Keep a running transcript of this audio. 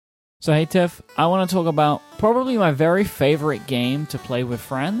So hey Tiff, I want to talk about probably my very favorite game to play with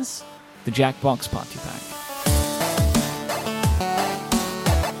friends, the Jackbox Party Pack.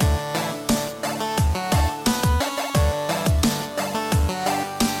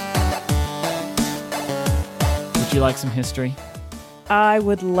 Would you like some history? I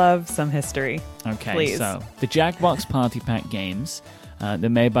would love some history. Okay, Please. So the Jackbox Party Pack games,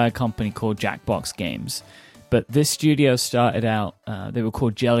 they're made by a company called Jackbox Games. But this studio started out, they were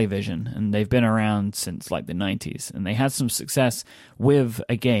called Jellyvision, and they've been around since like the 90s. And they had some success with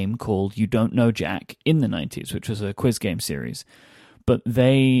a game called You Don't Know Jack in the 90s, which was a quiz game series. But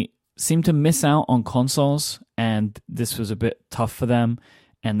they seemed to miss out on consoles, and this was a bit tough for them.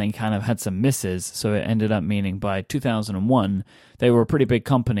 And they kind of had some misses, so it ended up meaning by 2001, they were a pretty big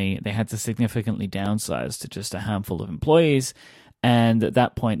company. They had to significantly downsize to just a handful of employees. And at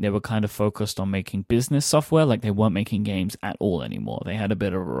that point, they were kind of focused on making business software, like they weren't making games at all anymore. They had a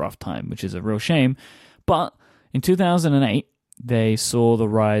bit of a rough time, which is a real shame. But in 2008, they saw the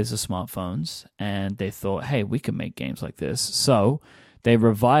rise of smartphones, and they thought, hey, we can make games like this. So they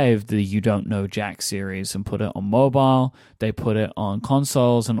revived the You Don't Know Jack series and put it on mobile. They put it on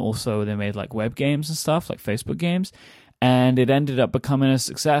consoles, and also they made like web games and stuff, like Facebook games. And it ended up becoming a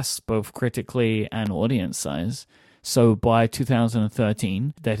success, both critically and audience size. So by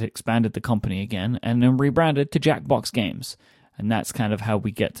 2013, they'd expanded the company again and then rebranded to Jackbox Games. And that's kind of how we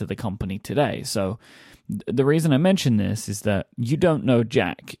get to the company today. So the reason I mention this is that You Don't Know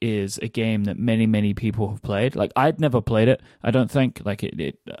Jack is a game that many, many people have played. Like, I'd never played it, I don't think. Like,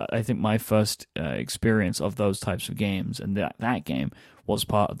 I think my first experience of those types of games and that game was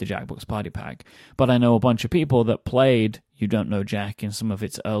part of the Jackbox Party Pack. But I know a bunch of people that played You Don't Know Jack in some of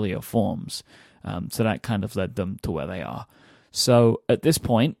its earlier forms. So that kind of led them to where they are. So at this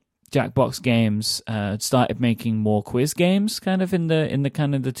point, Jackbox Games started making more quiz games, kind of in the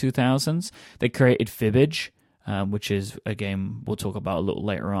kind of the 2000s. They created Fibbage, which is a game we'll talk about a little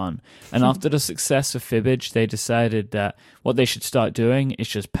later on. And after the success of Fibbage, they decided that what they should start doing is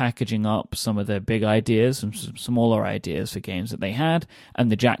just packaging up some of their big ideas and some smaller ideas for games that they had.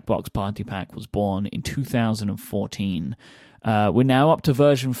 And the Jackbox Party Pack was born in 2014. We're now up to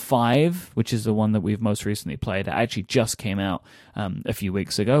version 5, which is the one that we've most recently played. It actually just came out a few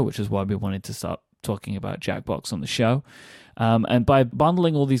weeks ago, which is why we wanted to start talking about Jackbox on the show. And by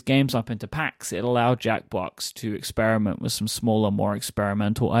bundling all these games up into packs, it allowed Jackbox to experiment with some smaller, more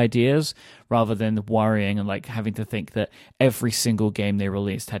experimental ideas, rather than worrying and like having to think that every single game they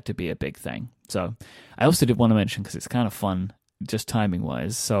released had to be a big thing. So I also did want to mention, because it's kind of fun, just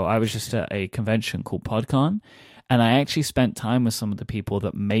timing-wise. So I was just at a convention called PodCon, and I actually spent time with some of the people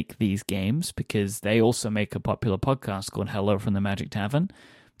that make these games, because they also make a popular podcast called Hello from the Magic Tavern.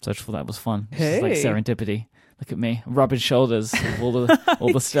 So I just thought that was fun. Hey. It's like serendipity. Look at me, rubbing shoulders with all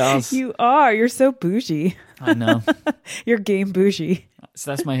the stars. You're so bougie. I know. You're game bougie. So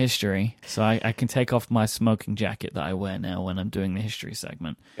that's my history. So I can take off my smoking jacket that I wear now when I'm doing the history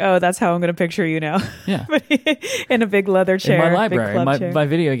segment. Oh, that's how I'm going to picture you now. Yeah. In a big leather chair. In my library, chair. my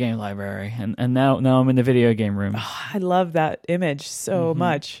video game library. And now I'm in the video game room. Oh, I love that image so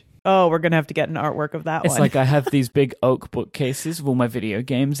much. Oh, we're going to have to get an artwork of that It's one. like I have these big oak bookcases with all my video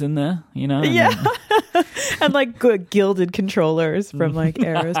games in there, you know? And yeah. And like good gilded controllers from like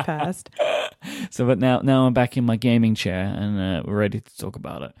eras past. So, but now I'm back in my gaming chair, and we're ready to talk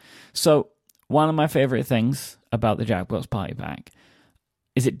about it. So one of my favorite things about the Jackbox Party Pack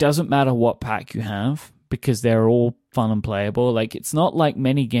is it doesn't matter what pack you have, because they're all fun and playable. Like, it's not like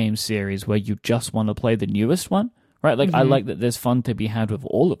many game series where you just want to play the newest one. Right, like I like that there's fun to be had with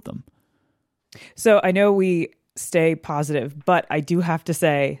all of them. So I know we stay positive, but I do have to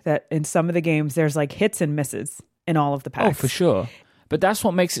say that in some of the games, there's like hits and misses in all of the packs. Oh, for sure. But that's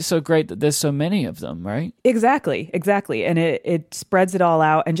what makes it so great, that there's so many of them, right? Exactly. And it spreads it all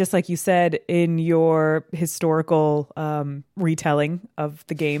out. And just like you said in your historical retelling of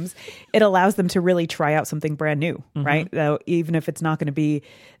the games, it allows them to really try out something brand new, right? Though, even if it's not going to be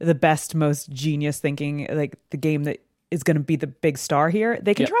the best, most genius thinking, like the game that is going to be the big star here,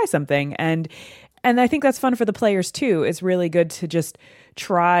 they can try something. And I think that's fun for the players too. It's really good to just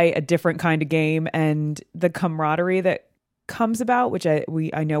try a different kind of game, and the camaraderie that comes about, which I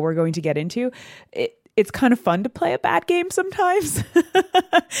know we're going to get into. It's kind of fun to play a bad game sometimes.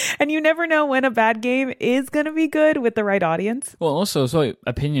 And you never know when a bad game is going to be good with the right audience. Well, also, so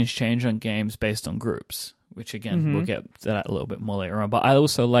opinions change on games based on groups, which again, we'll get to that a little bit more later on. But I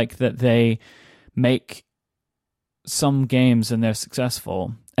also like that they make some games and they're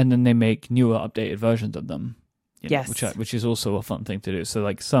successful, and then they make newer, updated versions of them. Yes. which is also a fun thing to do. So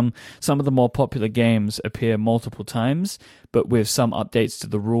like some of the more popular games appear multiple times, but with some updates to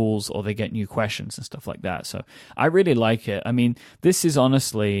the rules, or they get new questions and stuff like that. So I really like it. I mean, this is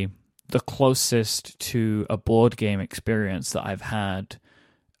honestly the closest to a board game experience that I've had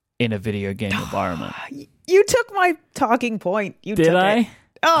in a video game environment. You took my talking point. You Did took I? It.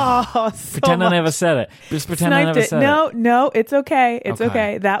 Oh, so Pretend much. I never said it. Just pretend I Sniped never it. said it. No, it's okay. It's Okay.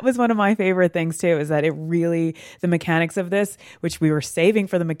 okay. That was one of my favorite things too, is that the mechanics of this, which we were saving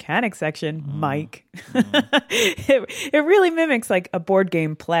for the mechanics section, Mike, it really mimics like a board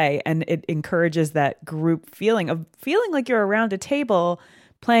game play, and it encourages that group feeling of feeling like you're around a table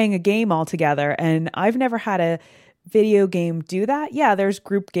playing a game all together. And I've never had a video game do that. Yeah, there's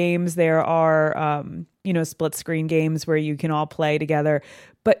group games. There are, split screen games where you can all play together,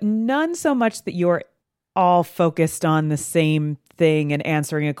 but none so much that you're all focused on the same thing and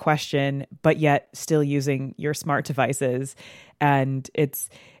answering a question, but yet still using your smart devices. And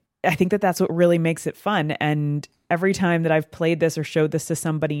I think that that's what really makes it fun. And every time that I've played this or showed this to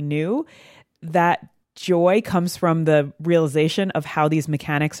somebody new, that joy comes from the realization of how these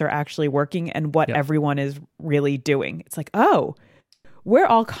mechanics are actually working and what everyone is really doing. It's like, oh, we're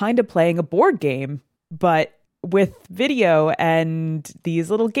all kind of playing a board game, but with video and these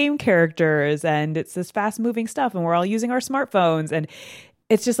little game characters, and it's this fast moving stuff, and we're all using our smartphones. And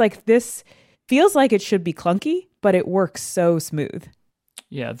it's just like, this feels like it should be clunky, but it works so smooth.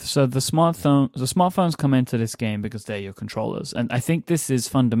 Yeah, so the smartphones come into this game because they're your controllers. And I think this is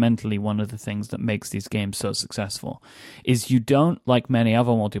fundamentally one of the things that makes these games so successful, is you don't, like many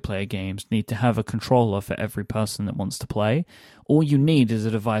other multiplayer games, need to have a controller for every person that wants to play. All you need is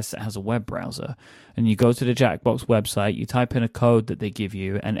a device that has a web browser. And you go to the Jackbox website, you type in a code that they give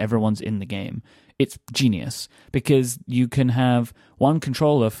you, and everyone's in the game. It's genius, because you can have one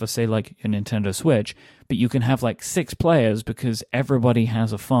controller for, say, like your Nintendo Switch, but you can have like 6 players because everybody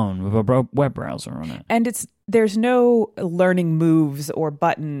has a phone with a web browser on it. And there's no learning moves or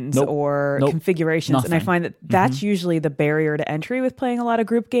buttons or configurations. Nothing. And I find that that's usually the barrier to entry with playing a lot of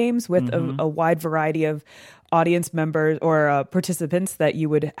group games with a wide variety of audience members or participants that you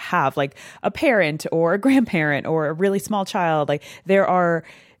would have, like a parent or a grandparent or a really small child. Like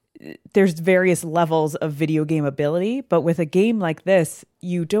there's various levels of video game ability, but with a game like this,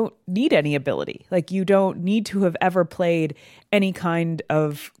 you don't need any ability. Like, you don't need to have ever played any kind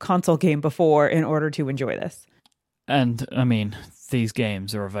of console game before in order to enjoy this. And I mean, these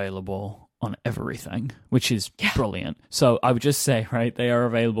games are available on everything, which is brilliant. So I would just say, right, they are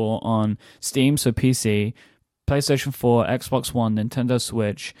available on Steam, so PC, PlayStation 4, Xbox One, Nintendo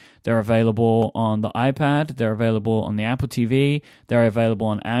Switch. They're available on the iPad. They're available on the Apple TV. They're available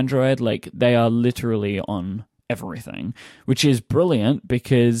on Android. Like, they are literally on everything, which is brilliant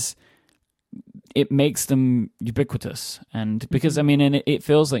because it makes them ubiquitous. And because, I mean, and it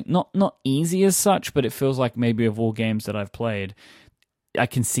feels like not easy as such, but it feels like maybe of all games that I've played, I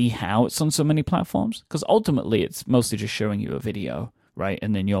can see how it's on so many platforms, because ultimately it's mostly just showing you a video, right?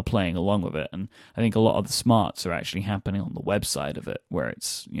 And then you're playing along with it. And I think a lot of the smarts are actually happening on the website of it, where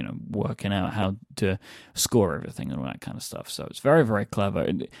it's, working out how to score everything and all that kind of stuff. So it's very, very clever.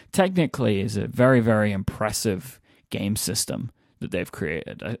 It technically is a very, very impressive game system that they've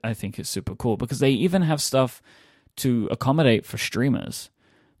created. I think it's super cool, because they even have stuff to accommodate for streamers.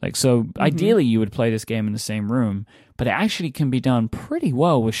 Like, so ideally you would play this game in the same room, but it actually can be done pretty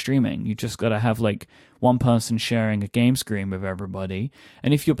well with streaming. You just got to have like one person sharing a game screen with everybody.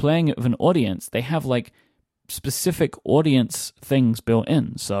 And if you're playing it with an audience, they have like specific audience things built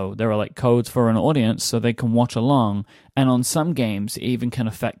in. So there are like codes for an audience so they can watch along. And on some games, it even can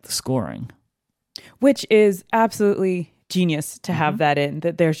affect the scoring. Which is absolutely genius to have that in,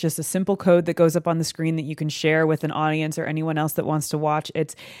 that there's just a simple code that goes up on the screen that you can share with an audience or anyone else that wants to watch.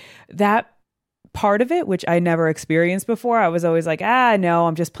 It's that part of it, which I never experienced before. I was always like, no,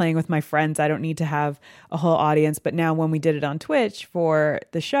 I'm just playing with my friends. I don't need to have a whole audience. But now when we did it on Twitch for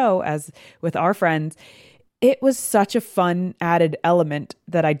the show, as with our friends, it was such a fun added element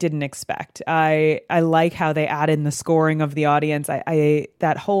that I didn't expect. I like how they add in the scoring of the audience. I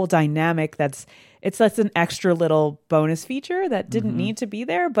that whole dynamic that's an extra little bonus feature that didn't need to be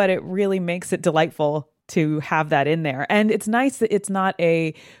there, but it really makes it delightful to have that in there. And it's nice that it's not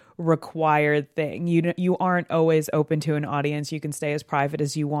a required thing. You aren't always open to an audience. You can stay as private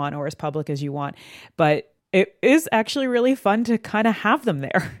as you want or as public as you want, but it is actually really fun to kind of have them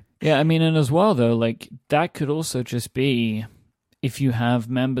there. Yeah, I mean, and as well, though, like, that could also just be if you have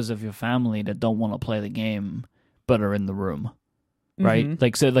members of your family that don't want to play the game but are in the room, right?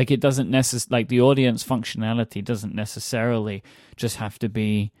 Like, so, like, it doesn't necessarily, like, the audience functionality doesn't necessarily just have to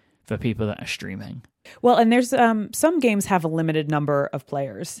be for people that are streaming. Well, and there's some games have a limited number of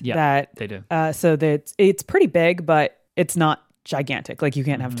players. Yeah, that they do. So that it's pretty big, but it's not gigantic. Like you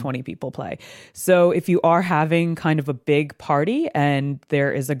can't have 20 people play. So if you are having kind of a big party and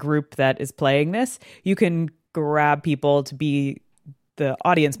there is a group that is playing this, you can grab people to be the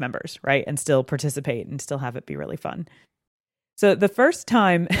audience members, right? And still participate and still have it be really fun. So the first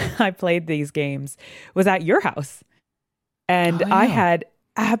time I played these games was at your house. And I had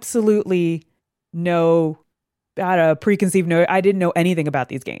absolutely no preconceived notion. I didn't know anything about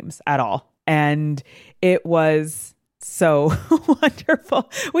these games at all. And it was so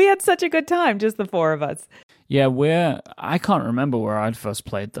wonderful. We had such a good time, just the four of us. Yeah, I can't remember where I'd first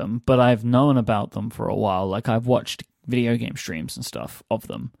played them, but I've known about them for a while. Like I've watched video game streams and stuff of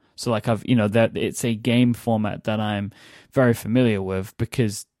them. So like that it's a game format that I'm very familiar with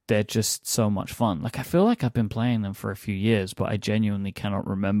because they're just so much fun. Like I feel like I've been playing them for a few years, but I genuinely cannot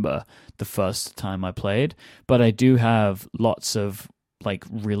remember the first time I played. But I do have lots of like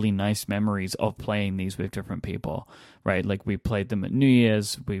really nice memories of playing these with different people, right? Like we played them at New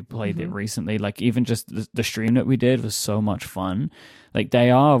Year's, we played it recently. Like even just the stream that we did was so much fun. Like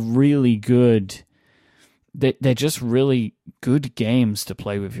they are really good. They're just really good games to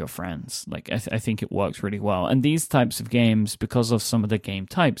play with your friends. Like I think it works really well. And these types of games, because of some of the game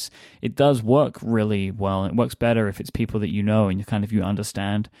types, it does work really well. It works better if it's people that you know and you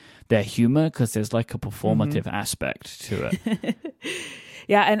understand their humor because there's like a performative aspect to it.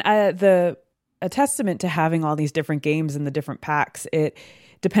 Yeah, and a testament to having all these different games and the different packs, it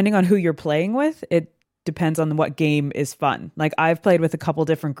depending on who you're playing with, it depends on what game is fun. Like I've played with a couple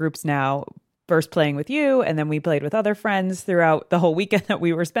different groups now, first playing with you, and then we played with other friends throughout the whole weekend that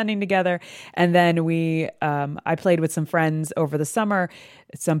we were spending together. And then I played with some friends over the summer,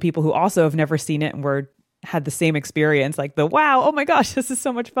 some people who also have never seen it and had the same experience, like wow, oh my gosh, this is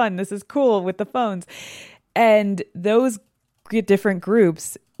so much fun. This is cool with the phones. And those different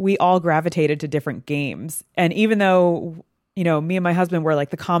groups, we all gravitated to different games. And even though, me and my husband were like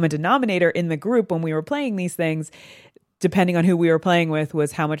the common denominator in the group when we were playing these things, depending on who we were playing with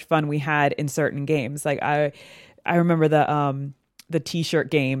was how much fun we had in certain games. Like I remember the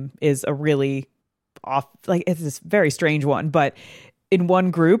t-shirt game is a really it's this very strange one, but in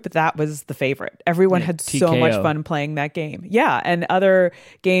one group, that was the favorite. Everyone had TKO. So much fun playing that game. Yeah. And other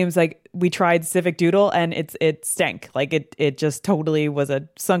games, like we tried Civic Doodle and it stank. Like it just totally was a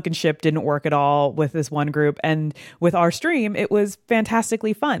sunken ship, didn't work at all with this one group. And with our stream, it was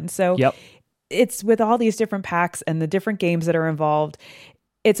fantastically fun. So it's with all these different packs and the different games that are involved.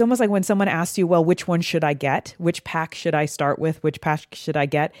 It's almost like when someone asks you, well, which one should I get? Which pack should I start with? Which pack should I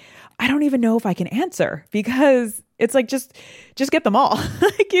get? I don't even know if I can answer because it's like, just get them all.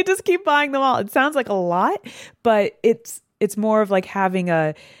 Like you just keep buying them all. It sounds like a lot, but it's more of like having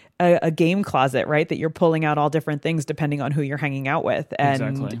a game closet, right? That you're pulling out all different things depending on who you're hanging out with. And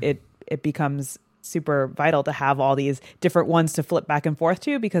exactly. It becomes super vital to have all these different ones to flip back and forth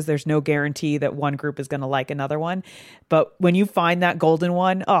to because there's no guarantee that one group is going to like another one. But when you find that golden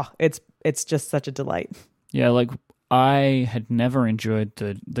one, it's just such a delight. Yeah, like I had never enjoyed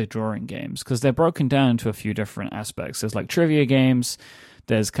the drawing games because they're broken down into a few different aspects. There's like trivia games,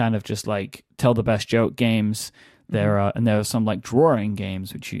 there's kind of just like tell the best joke games. There are some like drawing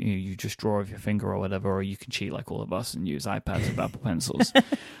games which you just draw with your finger or whatever, or you can cheat like all of us and use iPads with Apple Pencils.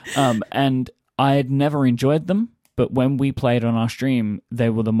 And I had never enjoyed them, but when we played on our stream,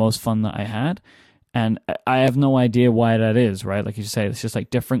 they were the most fun that I had. And I have no idea why that is, right? Like you say, it's just like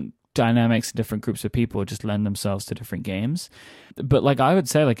different dynamics, different groups of people just lend themselves to different games. But like I would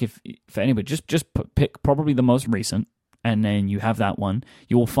say, like if for anybody, just pick probably the most recent, and then you have that one.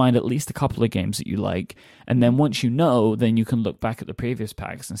 You will find at least a couple of games that you like. And then once you know, then you can look back at the previous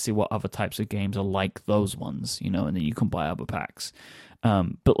packs and see what other types of games are like those ones, and then you can buy other packs.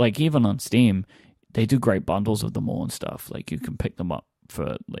 But like even on Steam, they do great bundles of them all and stuff. Like you can pick them up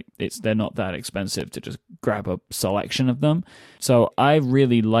for like they're not that expensive to just grab a selection of them. So I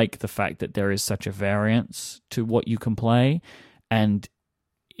really like the fact that there is such a variance to what you can play, and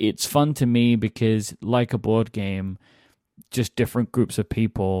it's fun to me because like a board game, just different groups of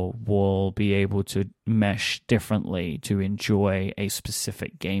people will be able to mesh differently to enjoy a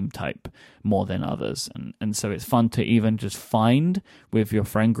specific game type more than others. And so it's fun to even just find with your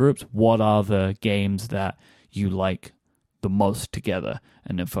friend groups what are the games that you like the most together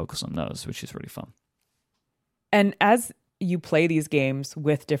and then focus on those, which is really fun. And as you play these games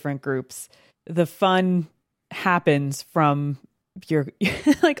with different groups, the fun happens from your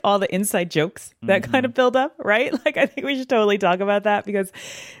like all the inside jokes that kind of build up, right? Like I think we should totally talk about that because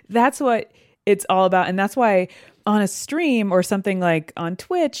that's what it's all about. And that's why on a stream or something like on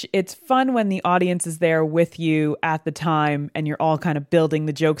Twitch, it's fun when the audience is there with you at the time and you're all kind of building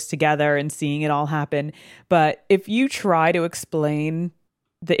the jokes together and seeing it all happen. But if you try to explain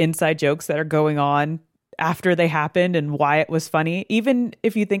the inside jokes that are going on after they happened and why it was funny, even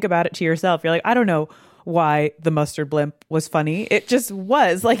if you think about it to yourself, you're like, I don't know why the mustard blimp was funny. It just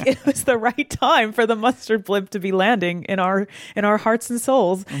was like, it was the right time for the mustard blimp to be landing in our hearts and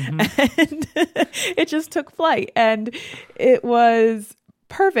souls. And it just took flight and it was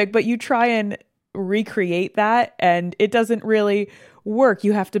perfect. But you try and recreate that and it doesn't really work.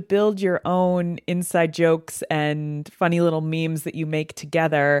 You have to build your own inside jokes and funny little memes that you make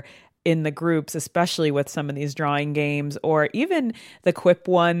together in the groups, especially with some of these drawing games or even the quip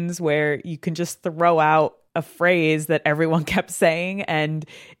ones where you can just throw out a phrase that everyone kept saying and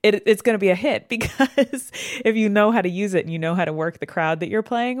it's going to be a hit because if you know how to use it and you know how to work the crowd that you're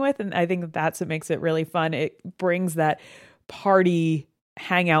playing with. And I think that's what makes it really fun. It brings that party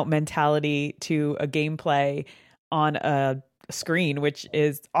hangout mentality to a gameplay on a screen, which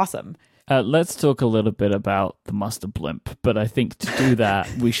is awesome. Let's talk a little bit about the mustard blimp, but I think to do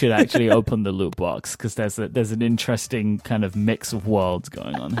that, we should actually open the loot box because there's an interesting kind of mix of worlds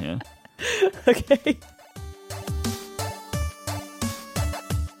going on here. Okay.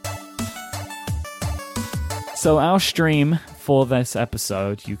 So our stream for this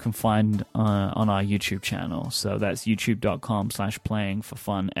episode, you can find on our YouTube channel. So that's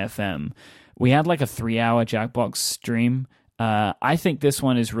youtube.com/playingforfunfm. We had like a 3-hour Jackbox stream. I think this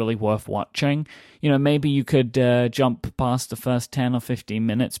one is really worth watching. You know, maybe you could jump past the first 10 or 15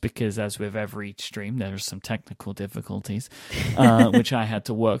 minutes because as with every stream, there are some technical difficulties, which I had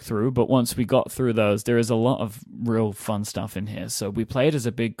to work through. But once we got through those, there is a lot of real fun stuff in here. So we played as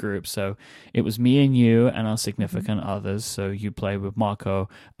a big group. So it was me and you and our significant others. So you played with Marco,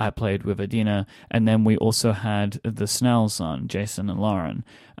 I played with Adina, and then we also had the Snells on, Jason and Lauren.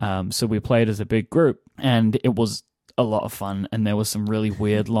 So we played as a big group and it was a lot of fun, and there was some really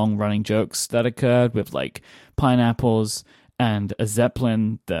weird long running jokes that occurred with like pineapples and a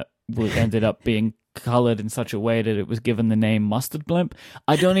zeppelin that ended up being colored in such a way that it was given the name mustard blimp.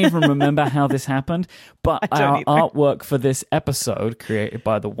 I don't even remember how this happened, but our artwork for this episode created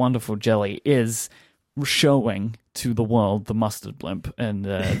by the wonderful Jelly is showing to the world the mustard blimp and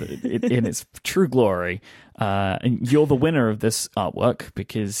in its true glory. And you're the winner of this artwork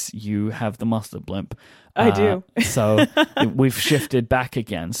because you have the mustard blimp. I do. So we've shifted back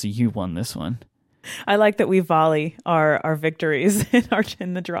again. So you won this one. I like that we volley our victories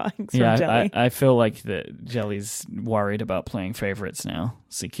in the drawings from Jelly. I feel like that Jelly's worried about playing favorites now,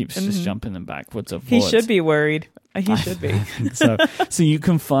 so he keeps just jumping them backwards. He should be worried. He should be. So you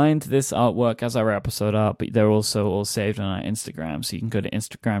can find this artwork as our episode art, but they're also all saved on our Instagram. So you can go to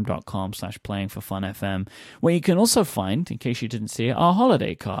instagram.com/playingforfunfm, where you can also find, in case you didn't see it, our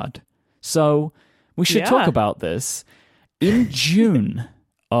holiday card. So we should talk about this. In June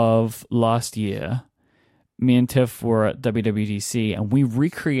of last year, me and Tiff were at WWDC and we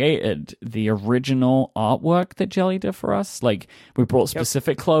recreated the original artwork that Jelly did for us. Like, we brought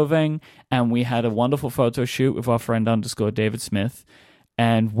specific clothing and we had a wonderful photo shoot with our friend _David Smith.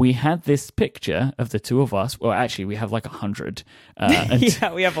 And we had this picture of the two of us. Well, actually, we have like 100.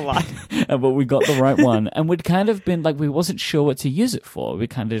 Yeah, we have a lot. But we got the right one. And we'd kind of been like, we wasn't sure what to use it for. We'd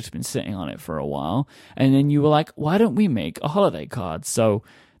kind of just been sitting on it for a while. And then you were like, why don't we make a holiday card? So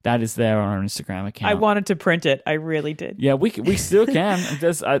that is there on our Instagram account. I wanted to print it. I really did. Yeah, we still can.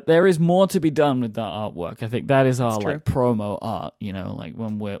 There is more to be done with that artwork. I think that is our like promo art, you know, like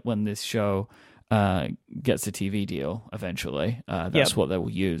when this show gets a TV deal eventually. That's what they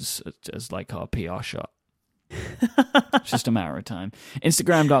will use as like our PR shot. It's just a matter of time.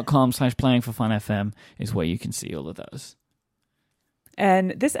 Instagram.com/playingforfunfm is where you can see all of those.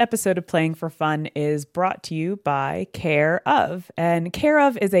 And this episode of Playing for Fun is brought to you by Care Of. And Care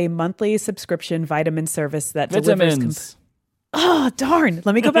Of is a monthly subscription vitamin service that delivers... Oh, darn.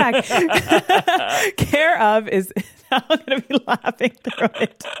 Let me go back. Care Of is... I'm going to be laughing through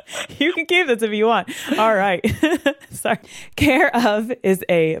it. You can keep this if you want. All right. Sorry. Care Of is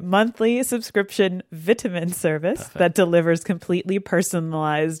a monthly subscription vitamin service that delivers completely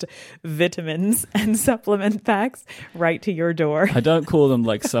personalized vitamins and supplement packs right to your door. I don't call them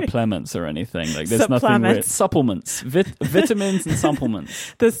like supplements or anything. Like there's nothing weird. Supplements. Vitamins and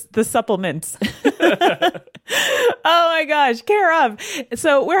supplements. The supplements. Oh my gosh. Care Of.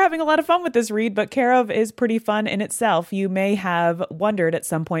 So we're having a lot of fun with this read, but Care Of is pretty fun in itself. You may have wondered at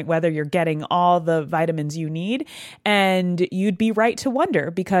some point whether you're getting all the vitamins you need, and you'd be right to wonder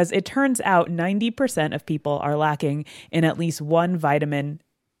because it turns out 90% of people are lacking in at least one vitamin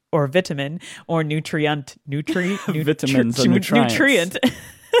or vitamin or nutrient. Vitamins and nutrients. Nutrient.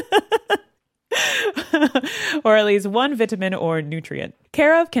 Or at least one vitamin or nutrient.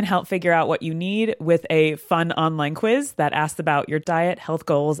 Care of can help figure out what you need with a fun online quiz that asks about your diet, health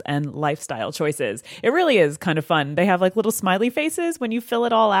goals, and lifestyle choices. It really is kind of fun. They have like little smiley faces when you fill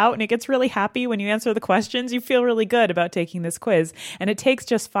it all out, and it gets really happy when you answer the questions. You feel really good about taking this quiz, and it takes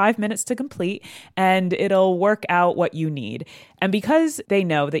just 5 minutes to complete, and it'll work out what you need. And because they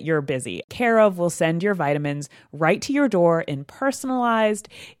know that you're busy, Care of will send your vitamins right to your door in personalized,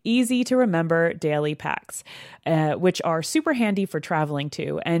 easy to remember daily packs, which are super handy for traveling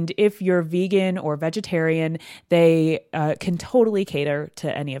too. And if you're vegan or vegetarian, they can totally cater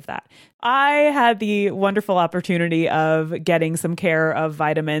to any of that. I had the wonderful opportunity of getting some Care of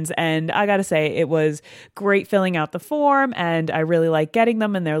vitamins, and I gotta say, it was great filling out the form, and I really like getting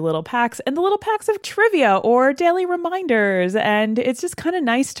them in their little packs, and the little packs of trivia or daily reminders, and it's just kind of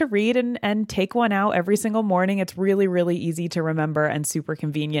nice to read and take one out every single morning. It's really, really easy to remember and super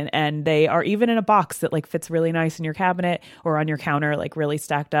convenient, and they are even in a box that like fits really nice in your cabinet or on your counter, like really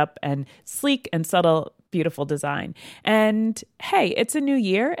stacked up and sleek and subtle. Beautiful design. And hey, it's a new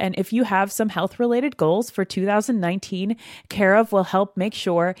year. And if you have some health related goals for 2019, Care of will help make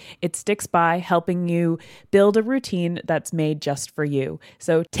sure it sticks by, helping you build a routine that's made just for you.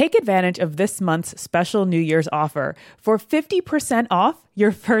 So take advantage of this month's special New Year's offer for 50% off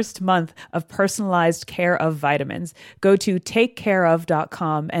your first month of personalized Care of vitamins. Go to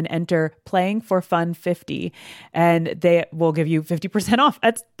takecareof.com and enter playing for fun 50, and they will give you 50% off.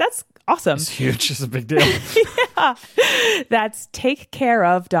 That's awesome. It's huge. It's a big deal. Yeah. That's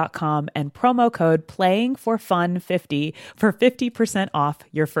takecareof.com and promo code playing for fun 50 for 50% off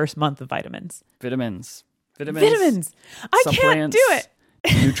your first month of vitamins. Vitamins. I can't do it.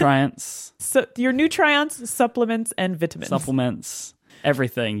 Nutrients. So your nutrients, supplements, and vitamins. Supplements.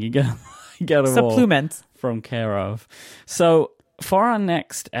 Everything. You get it all Supplements from Care of. So for our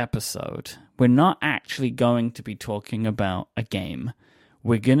next episode, we're not actually going to be talking about a game.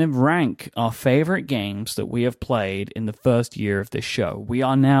 We're going to rank our favorite games that we have played in the first year of this show. We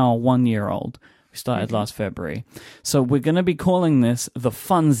are now 1 year old. We started last February. So we're going to be calling this the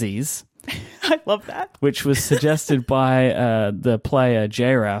Funsies. I love that. Which was suggested by the player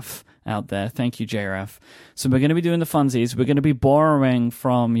JRF out there. Thank you, JRF. So we're going to be doing the Funsies. We're going to be borrowing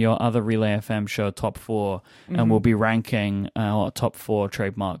from your other Relay FM show, Top 4, and we'll be ranking our Top 4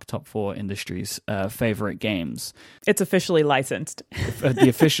 trademark, Top 4 industries' favorite games. It's officially licensed. The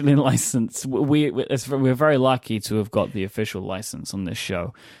officially licensed. We're very lucky to have got the official license on this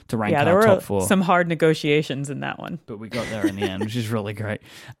show to rank our Top 4. Yeah, there were some hard negotiations in that one. But we got there in the end, which is really great.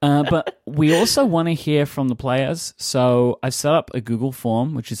 But we also want to hear from the players. So I've set up a Google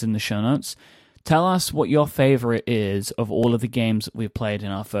form, which is in the show notes. Tell us what your favorite is of all of the games that we've played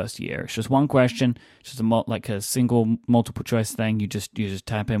in our first year. It's just one question, just like a single multiple choice thing. You just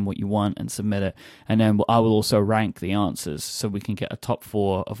type in what you want and submit it, and then I will also rank the answers so we can get a top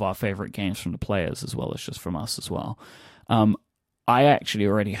 4 of our favorite games from the players as well as just from us as well. I actually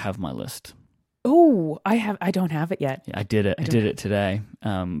already have my list. Oh, I don't have it yet. Yeah, I did it. I did it today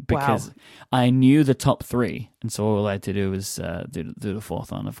because I knew the top 3, and so all I had to do was do the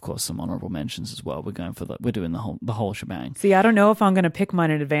 4th one. Of course, some honorable mentions as well. We're doing the whole shebang. See, I don't know if I'm going to pick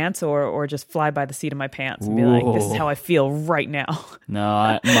mine in advance or just fly by the seat of my pants and be like, "This is how I feel right now."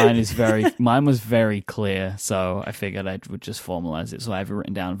 No, mine was very clear, so I figured I would just formalize it. So I have it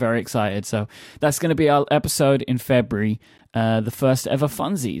written down. Very excited. So that's going to be our episode in February. The first ever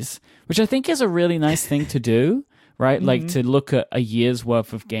Funsies, which I think is a really nice thing to do, right? Mm-hmm. Like to look at a year's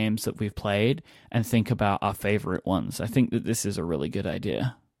worth of games that we've played and think about our favorite ones. I think that this is a really good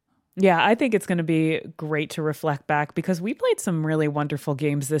idea. Yeah, I think it's going to be great to reflect back because we played some really wonderful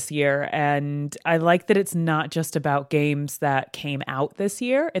games this year. And I like that it's not just about games that came out this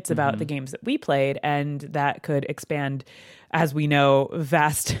year. It's about the games that we played, and that could expand, as we know,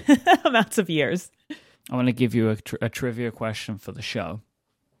 vast amounts of years. I want to give you a trivia question for the show.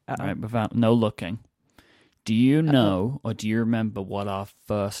 Right, without no looking. Do you know or do you remember what our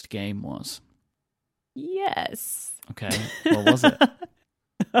first game was? Yes. Okay. What was it?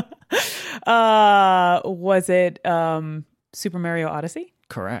 Was it Super Mario Odyssey?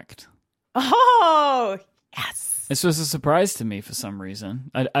 Correct. Oh, yes. This was a surprise to me for some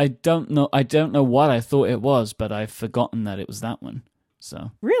reason. I don't know what I thought it was, but I've forgotten that it was that one.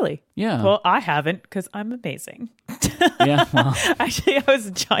 So really? Yeah. Well, I haven't because I'm amazing. Yeah. Well. Actually, I was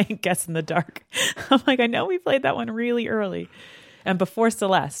a giant guess in the dark. I'm like, I know we played that one really early. And before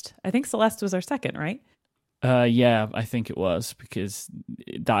Celeste. I think Celeste was our second, right? Yeah, I think it was because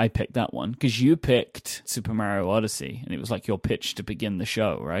I picked that one because you picked Super Mario Odyssey, and it was like your pitch to begin the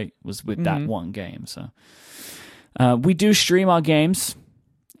show, right? Was with that one game. So we do stream our games.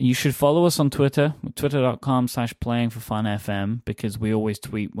 You should follow us on Twitter, twitter.com/playingforfunfm, because we always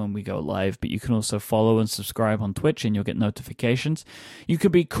tweet when we go live, but you can also follow and subscribe on Twitch and you'll get notifications. You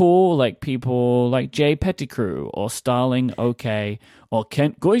could be cool like people like Jay Pettigrew or Starling OK or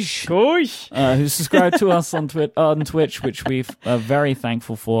Kent Gush, who subscribe to us on Twitch, which we are very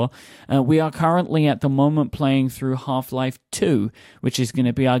thankful for. We are currently at the moment playing through Half-Life 2, which is going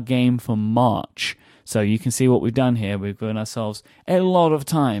to be our game for March. So you can see what we've done here. We've given ourselves a lot of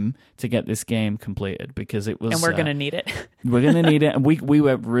time to get this game completed because it was... And we're going to need it. We're going to need it. And we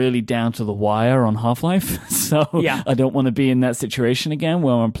went really down to the wire on Half-Life. So yeah. I don't want to be in that situation again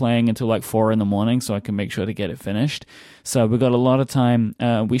where I'm playing until like 4 a.m. so I can make sure to get it finished. So we've got a lot of time.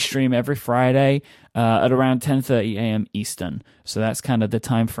 We stream every Friday at around 10:30 a.m. Eastern. So that's kind of the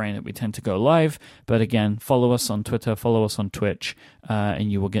time frame that we tend to go live. But again, follow us on Twitter, follow us on Twitch,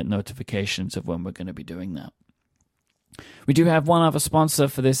 and you will get notifications of when we're going to be doing that. We do have one other sponsor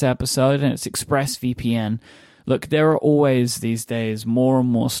for this episode, and it's ExpressVPN. Look, there are always these days more and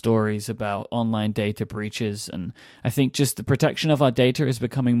more stories about online data breaches, and I think just the protection of our data is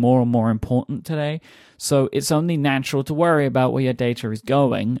becoming more and more important today. So it's only natural to worry about where your data is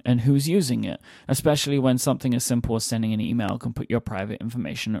going and who's using it, especially when something as simple as sending an email can put your private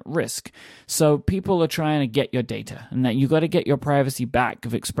information at risk. So people are trying to get your data, and that you got to get your privacy back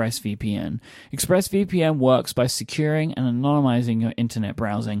with ExpressVPN. ExpressVPN works by securing and anonymizing your internet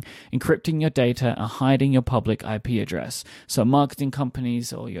browsing, encrypting your data, and hiding your public IP address, so marketing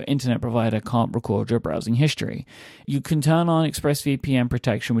companies or your internet provider can't record your browsing history. You can turn on ExpressVPN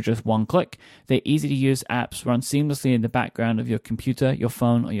protection with just one click. They're easy to use apps, run seamlessly in the background of your computer, your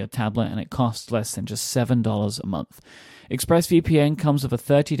phone, or your tablet, and it costs less than just $7 a month. ExpressVPN comes with a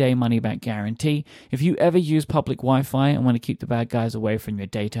 30-day money-back guarantee. If you ever use public Wi-Fi and want to keep the bad guys away from your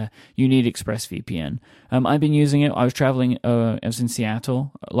data, you need ExpressVPN. I've been using it. I was traveling, I was in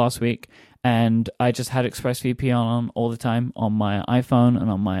Seattle last week, and I just had ExpressVPN on all the time on my iPhone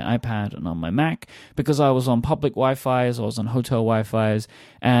and on my iPad and on my Mac because I was on public Wi-Fi's, I was on hotel Wi-Fi's,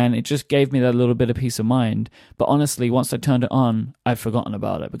 and it just gave me that little bit of peace of mind. But honestly, once I turned it on, I'd forgotten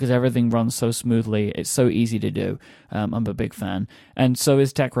about it because everything runs so smoothly. It's so easy to do. I'm a big fan. And so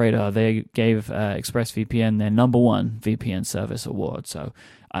is TechRadar. They gave ExpressVPN their #1 VPN service award. So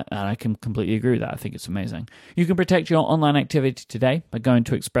I can completely agree with that. I think it's amazing. You can protect your online activity today by going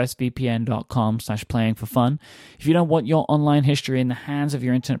to expressvpn.com/playingforfun. If you don't want your online history in the hands of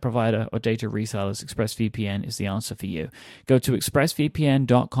your internet provider or data resellers, ExpressVPN is the answer for you. Go to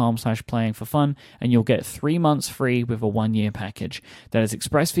expressvpn.com/playingforfun and you'll get 3 months free with a 1-year package. That is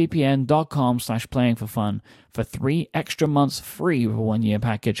expressvpn.com/playingforfun for 3 extra months free with a 1-year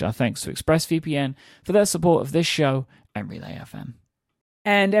package. Our thanks to ExpressVPN for their support of this show and Relay FM.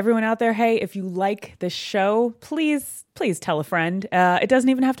 And everyone out there, hey, if you like this show, please tell a friend. It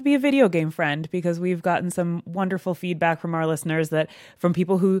doesn't even have to be a video game friend because we've gotten some wonderful feedback from our listeners from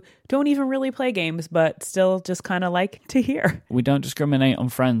people who don't even really play games, but still just kind of like to hear. We don't discriminate on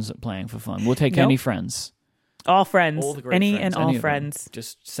friends at Playing for Fun. We'll take any friends. All friends. All the great any friends. And all friends.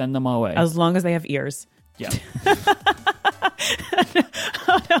 Just send them our way. As long as they have ears. Yeah.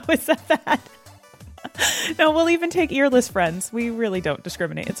 Oh, no, is that bad? No, we'll even take earless friends. We really don't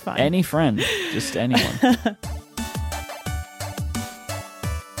discriminate. It's fine. Any friend. Just anyone.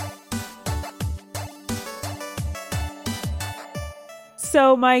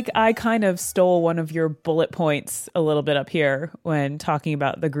 So, Mike, I kind of stole one of your bullet points a little bit up here when talking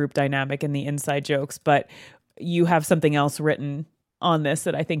about the group dynamic and the inside jokes, but you have something else written on this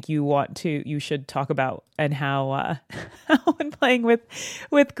that I think you should talk about, and how when playing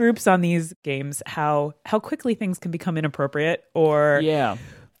with groups on these games, how quickly things can become inappropriate or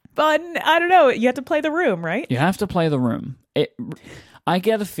But I don't know. You have to play the room, right? You have to play the room. I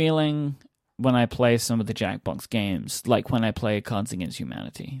get a feeling when I play some of the Jackbox games, like when I play Cards Against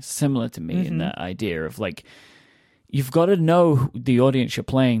Humanity, similar to me in that idea of like, you've got to know the audience you're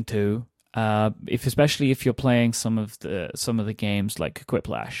playing to. Especially if you're playing some of the games like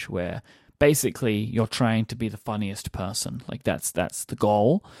Quiplash, where basically you're trying to be the funniest person, like that's the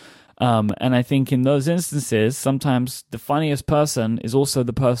goal. And I think in those instances, sometimes the funniest person is also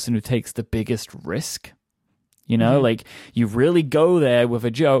the person who takes the biggest risk. You know, like you really go there with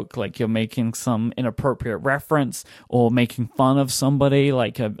a joke, like you're making some inappropriate reference or making fun of somebody,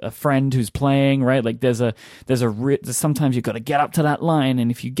 like a friend who's playing, right? Like there's sometimes you've got to get up to that line, and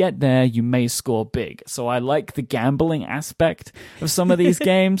if you get there, you may score big. So I like the gambling aspect of some of these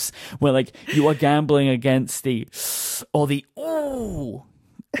games where like you are gambling against ooh,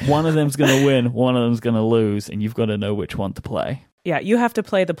 one of them's going to win, one of them's going to lose, and you've got to know which one to play. Yeah, you have to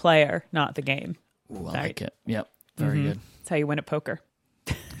play the player, not the game. Ooh, I like it. Yep. Very good. That's how you win at poker.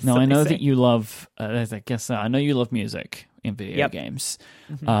 Now, I know that you love, I know you love music in video games.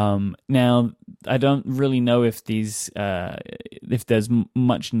 Now, I don't really know if if there's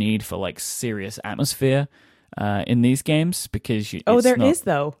much need for like serious atmosphere in these games because there is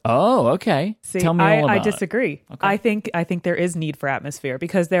though. Oh, okay. See, tell me all about I disagree. It. Okay. I think there is need for atmosphere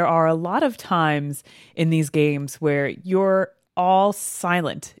because there are a lot of times in these games where you're all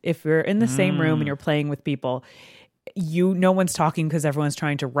silent. If you're in the same room and you're playing with people, no one's talking because everyone's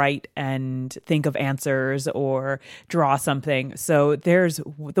trying to write and think of answers or draw something. So there's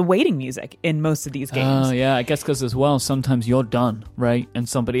the waiting music in most of these games. Oh, yeah. I guess because as well, sometimes you're done, right? And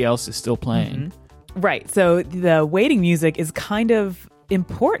somebody else is still playing. Right. So the waiting music is kind of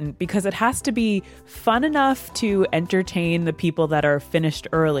important because it has to be fun enough to entertain the people that are finished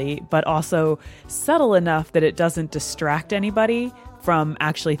early, but also subtle enough that it doesn't distract anybody from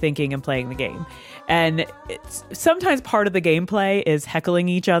actually thinking and playing the game. And it's sometimes part of the gameplay is heckling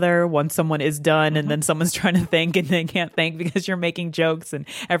each other once someone is done and then someone's trying to think and they can't think because you're making jokes and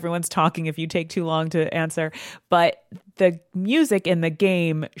everyone's talking if you take too long to answer. But the music in the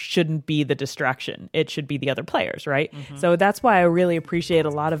game shouldn't be the distraction. It should be the other players, right? So that's why I really appreciate a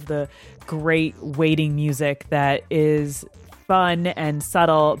lot of the great waiting music that is fun and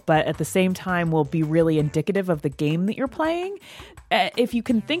subtle, but at the same time will be really indicative of the game that you're playing. If you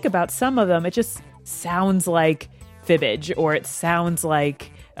can think about some of them, it just sounds like Fibbage, or it sounds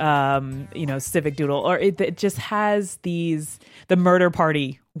like Civic Doodle, or it just has the murder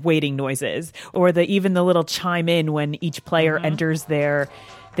party waiting noises, or even the little chime in when each player enters their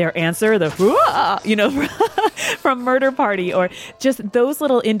answer, from Murder Party, or just those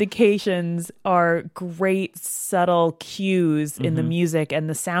little indications are great subtle cues in the music and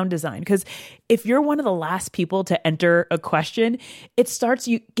the sound design. Because if you're one of the last people to enter a question, it starts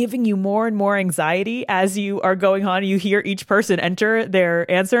giving you more and more anxiety as you are going on. You hear each person enter their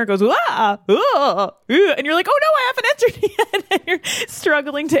answer and goes, and you're like, oh no, I haven't answered yet. And you're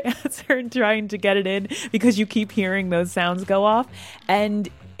struggling to answer and trying to get it in because you keep hearing those sounds go off. And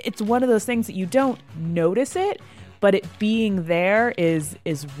it's one of those things that you don't notice it, but it being there is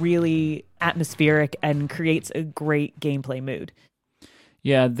really atmospheric and creates a great gameplay mood.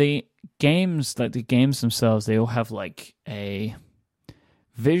 Yeah, the games themselves, they all have like a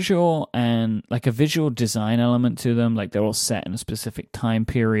visual and like a visual design element to them. Like they're all set in a specific time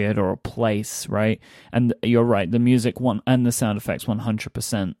period or a place, right? And you're right, the music and the sound effects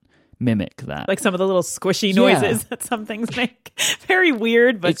 100% mimic that. Like some of the little squishy noises that some things make. Very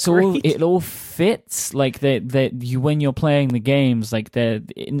weird, but great. It all fits. Like when you're playing the games, like they're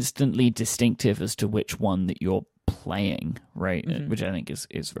instantly distinctive as to which one that you're playing, right? Which I think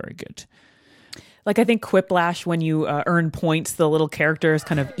is very good. Like I think Quiplash, when you earn points, the little characters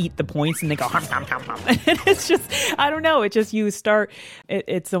kind of eat the points and they go hum, hum, hum, hum. And it's just, I don't know, it just, you start,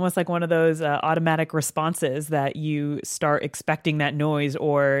 it's almost like one of those automatic responses that you start expecting that noise,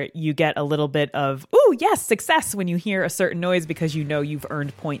 or you get a little bit of, ooh, yes, success when you hear a certain noise because you know you've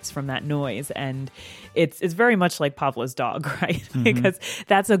earned points from that noise. And it's very much like Pavlov's dog, right? Because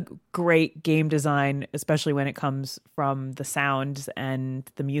that's a great game design, especially when it comes from the sound and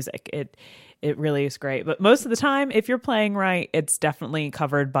the music. It really is great. But most of the time, if you're playing right, it's definitely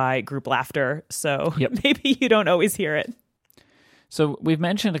covered by group laughter. So maybe you don't always hear it. So we've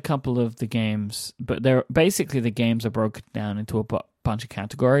mentioned a couple of the games, but the games are broken down into a bunch of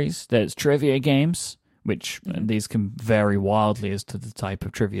categories. There's trivia games, which these can vary wildly as to the type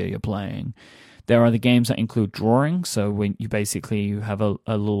of trivia you're playing. There are the games that include drawing. So when you have a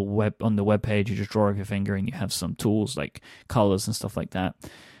little on the web page, you just draw with your finger and you have some tools like colors and stuff like that.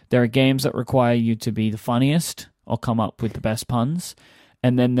 There are games that require you to be the funniest or come up with the best puns.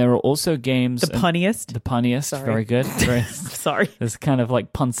 And then there are also games... The punniest. Sorry. Very good. Sorry. There's kind of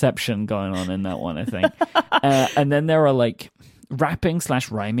like punception going on in that one, I think. And then there are like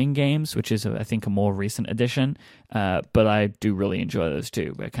rapping/rhyming games, which is, I think, a more recent addition. But I do really enjoy those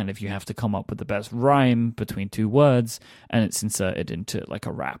too, where kind of you have to come up with the best rhyme between two words and it's inserted into like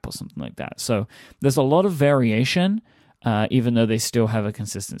a rap or something like that. So there's a lot of variation. even though they still have a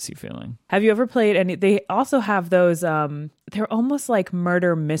consistency feeling. Have you ever played any? They also have those, they're almost like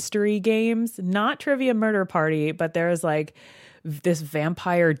murder mystery games, not Trivia Murder Party, but there's like this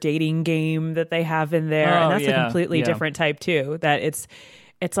vampire dating game that they have in there. And that's a completely different type too, that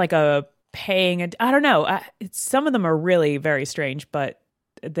it's like a I don't know. Some of them are really very strange, but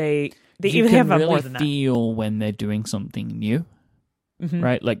they even have really more than that. Feel when they're doing something new.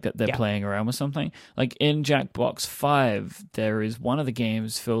 Right, like that they're playing around with something. Like in Jackbox 5, there is one of the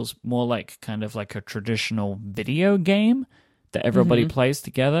games feels more like kind of like a traditional video game that everybody plays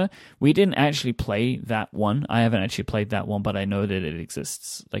together. We didn't actually play that one. I haven't actually played that one, but I know that it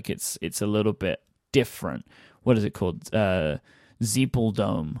exists. Like it's a little bit different. What is it called?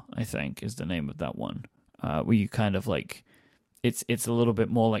 Zeepeldome, I think, is the name of that one. Where you kind of like it's a little bit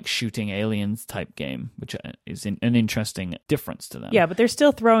more like shooting aliens type game, which is an interesting difference to them. Yeah, but they're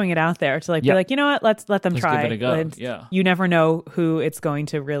still throwing it out there to like be like, you know what, let's let them try. Give it a go. Yeah, you never know who it's going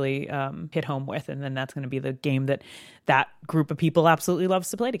to really hit home with, and then that's going to be the game that group of people absolutely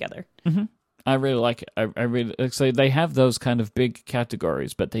loves to play together. I really like it. I really so they have those kind of big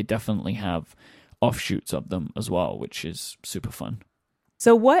categories, but they definitely have offshoots of them as well, which is super fun.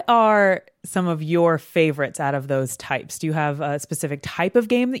 So what are some of your favorites out of those types? Do you have a specific type of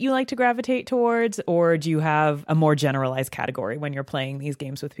game that you like to gravitate towards, or do you have a more generalized category when you're playing these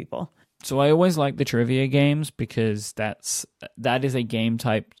games with people? So I always like the trivia games because that is a game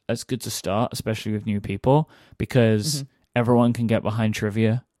type that's good to start, especially with new people, because everyone can get behind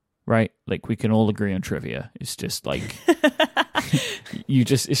trivia, right? Like we can all agree on trivia. It's just like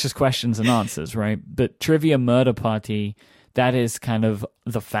it's just questions and answers, right? But Trivia Murder Party, that is kind of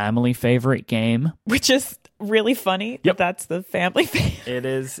the family favorite game. Which is really funny. Yep. That's the family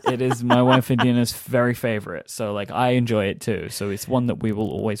favorite. It is my wife and Dina's very favorite. So like I enjoy it too. So it's one that we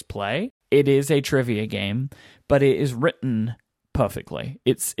will always play. It is a trivia game, but it is written perfectly.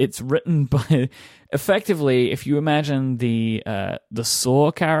 It's written by effectively, if you imagine the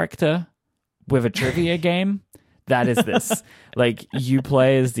Saw character with a trivia game, that is this. Like you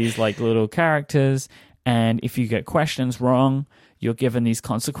play as these like little characters, and if you get questions wrong, you're given these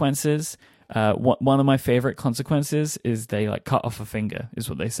consequences. One of my favorite consequences is they like cut off a finger, is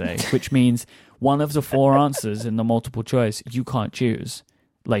what they say, which means one of the 4 answers in the multiple choice you can't choose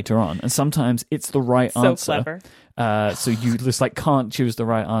later on. And sometimes it's the right answer. So clever. So you just like can't choose the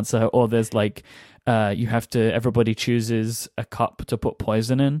right answer, or there's like everybody chooses a cup to put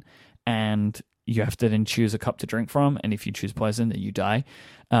poison in, and you have to then choose a cup to drink from, and if you choose poison, then you die.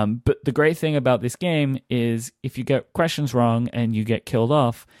 But the great thing about this game is if you get questions wrong and you get killed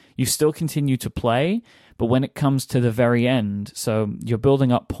off, you still continue to play, but when it comes to the very end, so you're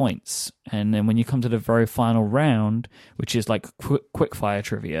building up points, and then when you come to the very final round, which is like quick fire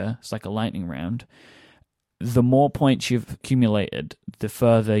trivia, it's like a lightning round, the more points you've accumulated, the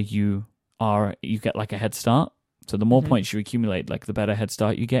further you get like a head start. So the more points you accumulate, like the better head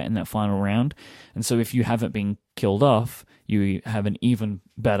start you get in that final round. And so if you haven't been killed off, you have an even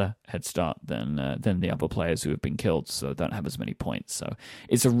better head start than the other players who have been killed, so don't have as many points. So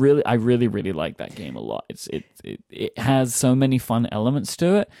I really, really like that game a lot. It has so many fun elements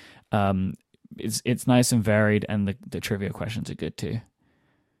to it. It's nice and varied, and the trivia questions are good too.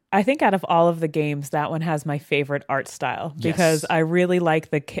 I think out of all of the games, that one has my favorite art style because I really like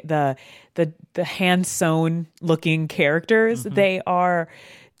the hand sewn looking characters. They are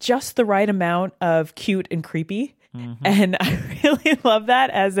just the right amount of cute and creepy. And I really love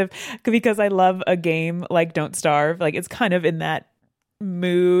that because I love a game like Don't Starve. Like it's kind of in that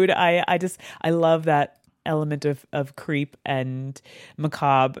mood. I love that element of creep and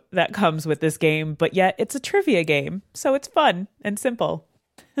macabre that comes with this game, but yet it's a trivia game. So it's fun and simple.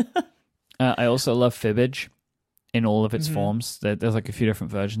 I also love Fibbage in all of its forms. There's like a few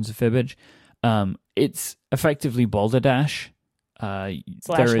different versions of Fibbage. It's effectively Balderdash. /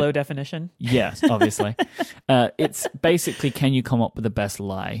 low definition. Yes, obviously. It's basically, can you come up with the best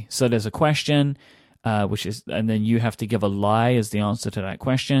lie? So there's a question, and then you have to give a lie as the answer to that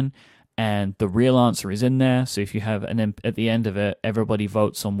question, and the real answer is in there. So if you have, and then at the end of it, everybody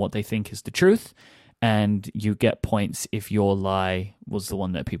votes on what they think is the truth, and you get points if your lie was the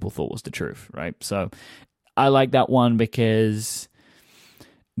one that people thought was the truth, right? So I like that one because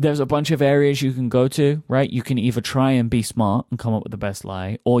there's a bunch of areas you can go to, right? You can either try and be smart and come up with the best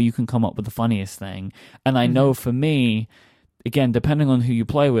lie, or you can come up with the funniest thing. And I know for me, again, depending on who you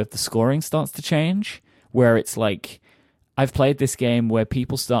play with, the scoring starts to change, where it's like, I've played this game where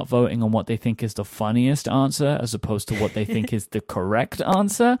people start voting on what they think is the funniest answer as opposed to what they think is the correct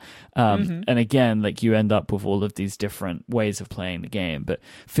answer. And again, like you end up with all of these different ways of playing the game. But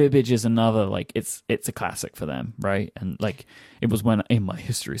Fibbage is another, like it's a classic for them, right? And like it was when in my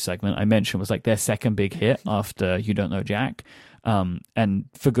history segment I mentioned was like their second big hit after You Don't Know Jack. And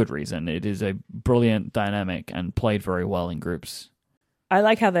for good reason. It is a brilliant dynamic and played very well in groups. I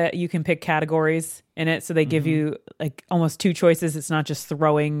like how that you can pick categories in it. So they give you like almost two choices. It's not just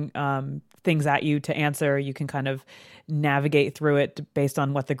throwing things at you to answer. You can kind of navigate through it based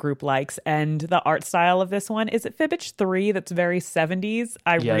on what the group likes. And the art style of this one, is it Fibbage 3? That's very 70s.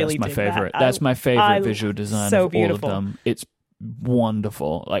 Really that's my dig favorite. That. That's my favorite visual design so of beautiful. all of them. It's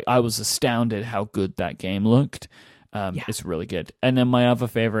wonderful. Like I was astounded how good that game looked. It's really good. And then my other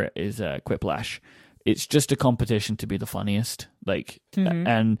favorite is Quiplash. It's just a competition to be the funniest. Like,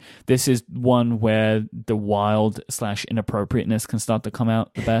 and this is one where the wild / inappropriateness can start to come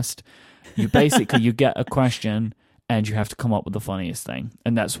out the best. You get a question and you have to come up with the funniest thing.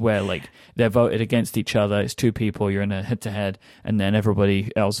 And that's where like they're voted against each other. It's two people, you're in a head to head, and then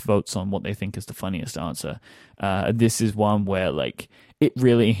everybody else votes on what they think is the funniest answer. This is one where like it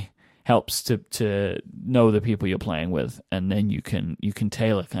really helps to know the people you're playing with, and then you can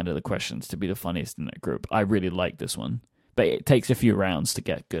tailor kind of the questions to be the funniest in that group. I really like this one, but it takes a few rounds to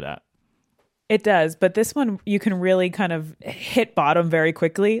get good at. It does, but this one you can really kind of hit bottom very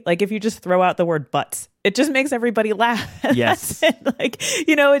quickly. Like if you just throw out the word butts, it just makes everybody laugh. Yes. Like,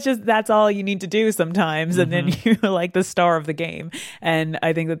 it's just, that's all you need to do sometimes. And then you're like the star of the game. And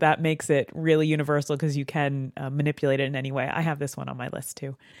I think that makes it really universal because you can manipulate it in any way. I have this one on my list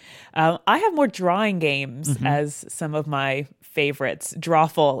too. I have more drawing games as some of my favorites.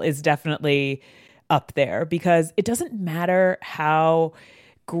 Drawful is definitely up there because it doesn't matter how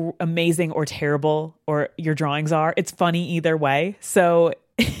amazing or terrible or your drawings are. It's funny either way. So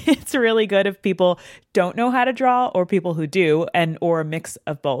it's really good if people don't know how to draw or people who do, and or a mix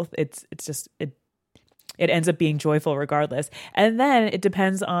of both. It ends up being joyful regardless. And then it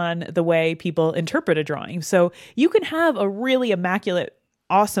depends on the way people interpret a drawing. So you can have a really immaculate,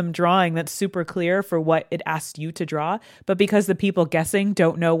 awesome drawing that's super clear for what it asked you to draw, but because the people guessing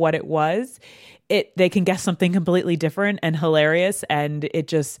don't know what it was, they can guess something completely different and hilarious. And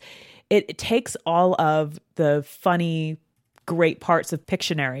it takes all of the funny, great parts of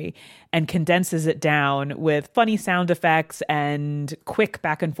Pictionary and condenses it down with funny sound effects and quick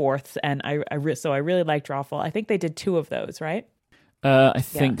back and forths. And so I really like Drawful. I think they did 2 of those, right? I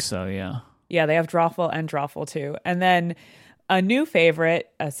think so, yeah. Yeah, they have Drawful and Drawful too. And then a new favorite,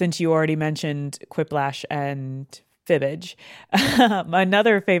 since you already mentioned Quiplash and Fibbage,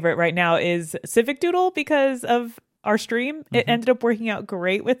 another favorite right now is Civic Doodle because of our stream. It ended up working out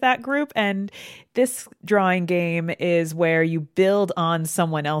great with that group. And this drawing game is where you build on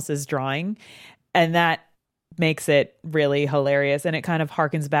someone else's drawing, and that makes it really hilarious. And it kind of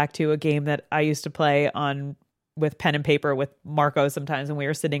harkens back to a game that I used to play with pen and paper with Marco sometimes when we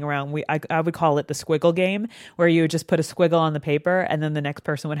were sitting around. I would call it the squiggle game, where you would just put a squiggle on the paper and then the next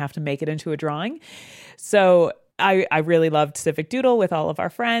person would have to make it into a drawing. So I really loved Civic Doodle with all of our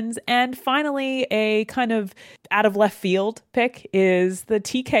friends. And finally, a kind of out of left field pick is the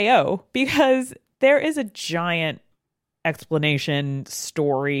TKO, because there is a giant explanation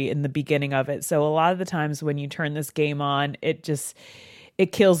story in the beginning of it. So a lot of the times when you turn this game on, it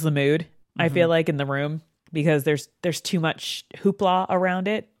kills the mood, I feel like, in the room, because there's too much hoopla around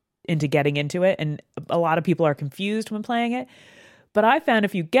it into getting into it. And a lot of people are confused when playing it. But I found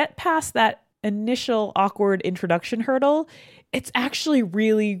if you get past that initial awkward introduction hurdle, it's actually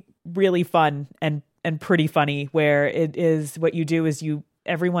really, really fun and pretty funny, where it is what you do is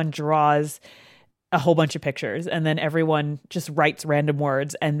everyone draws a whole bunch of pictures and then everyone just writes random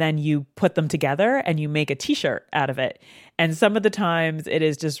words and then you put them together and you make a t-shirt out of it. And some of the times it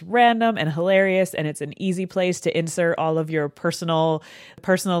is just random and hilarious, and it's an easy place to insert all of your personal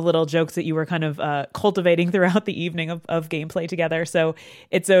little jokes that you were kind of cultivating throughout the evening of gameplay together. So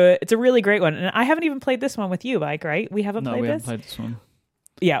it's a really great one. And I haven't even played this one with you, Mike, right? We haven't played this? No, we haven't played this one.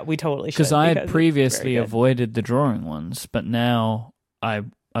 Yeah, we totally should. Because I had previously avoided the drawing ones, but now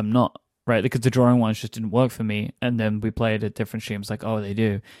I'm not. Right, because the drawing ones just didn't work for me, and then we played at different streams, like, oh, they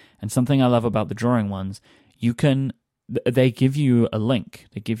do. And something I love about the drawing ones, they give you a link,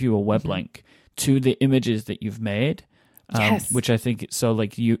 they give you a web link to the images that you've made, which I think, so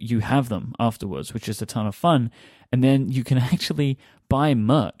like you have them afterwards, which is a ton of fun, and then you can actually buy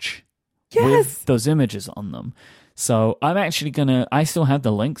merch with those images on them. So I'm actually I still have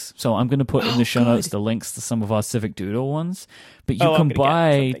the links, so I'm going to put in the show notes the links to some of our Civic Doodle ones. But you can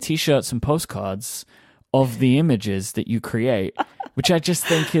buy t-shirts and postcards of the images that you create, which I just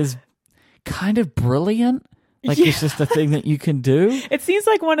think is kind of brilliant. Like, it's just a thing that you can do. It seems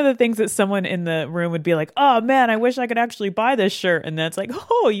like one of the things that someone in the room would be like, oh man, I wish I could actually buy this shirt. And then it's like,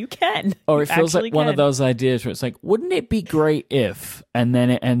 oh, you can. Or it feels like one of those ideas where it's like, wouldn't it be great if? And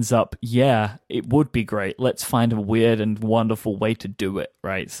then it ends up, yeah, it would be great. Let's find a weird and wonderful way to do it,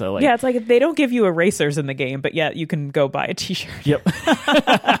 right? So like, yeah, it's like they don't give you erasers in the game, but yet you can go buy a t-shirt. Yep.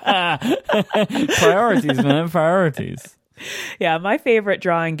 Priorities, man. Priorities. Yeah, my favorite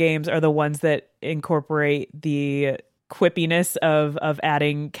drawing games are the ones that incorporate the quippiness of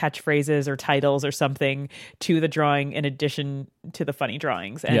adding catchphrases or titles or something to the drawing in addition to the funny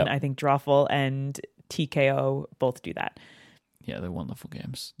drawings. And I think Drawful and TKO both do that. Yeah, they're wonderful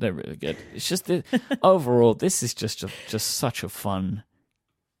games. They're really good. It's just that overall, this is just such a fun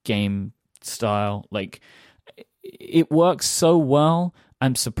game style. Like, it works so well.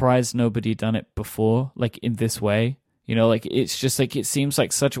 I'm surprised nobody done it before, like in this way. You know, like, it's just like, it seems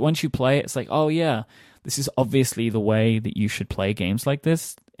like such, once you play it, it's like, oh yeah, this is obviously the way that you should play games like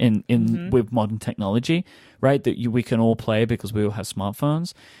this with modern technology, right? That we can all play because we all have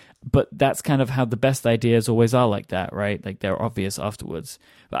smartphones. But that's kind of how the best ideas always are like that, right? Like, they're obvious afterwards.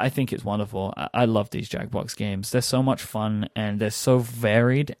 But I think it's wonderful. I love these Jackbox games. They're so much fun, and they're so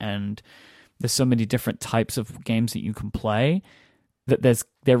varied, and there's so many different types of games that you can play, that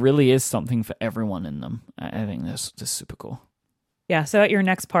there really is something for everyone in them. I think that's just super cool. Yeah, so at your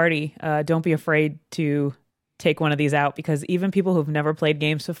next party, don't be afraid to take one of these out, because even people who've never played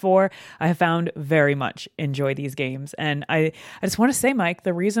games before, I have found very much enjoy these games. And I just want to say, Mike,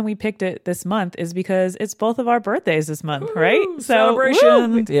 the reason we picked it this month is because it's both of our birthdays this month, right? So,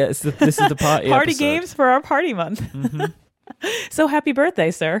 celebration! Woo! Yeah, this is the party party episode. Games for our party month. Mm-hmm. So happy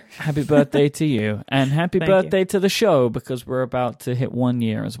birthday, sir. Happy birthday to you. And happy birthday to the show, because we're about to hit 1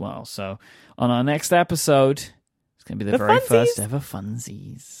 year as well. So on our next episode, it's going to be the very first ever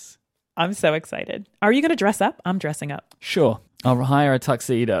Funsies. I'm so excited. Are you going to dress up? I'm dressing up. Sure. I'll hire a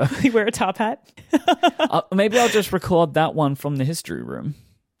tuxedo. You wear a top hat? Maybe I'll just record that one from the history room.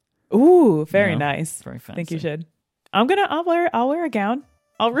 Ooh, very nice. Very fancy. I think you should. I'll wear a gown.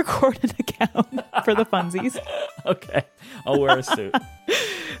 I'll record an account for the Funsies. Okay. I'll wear a suit.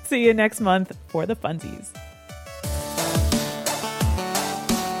 See you next month for the Funsies.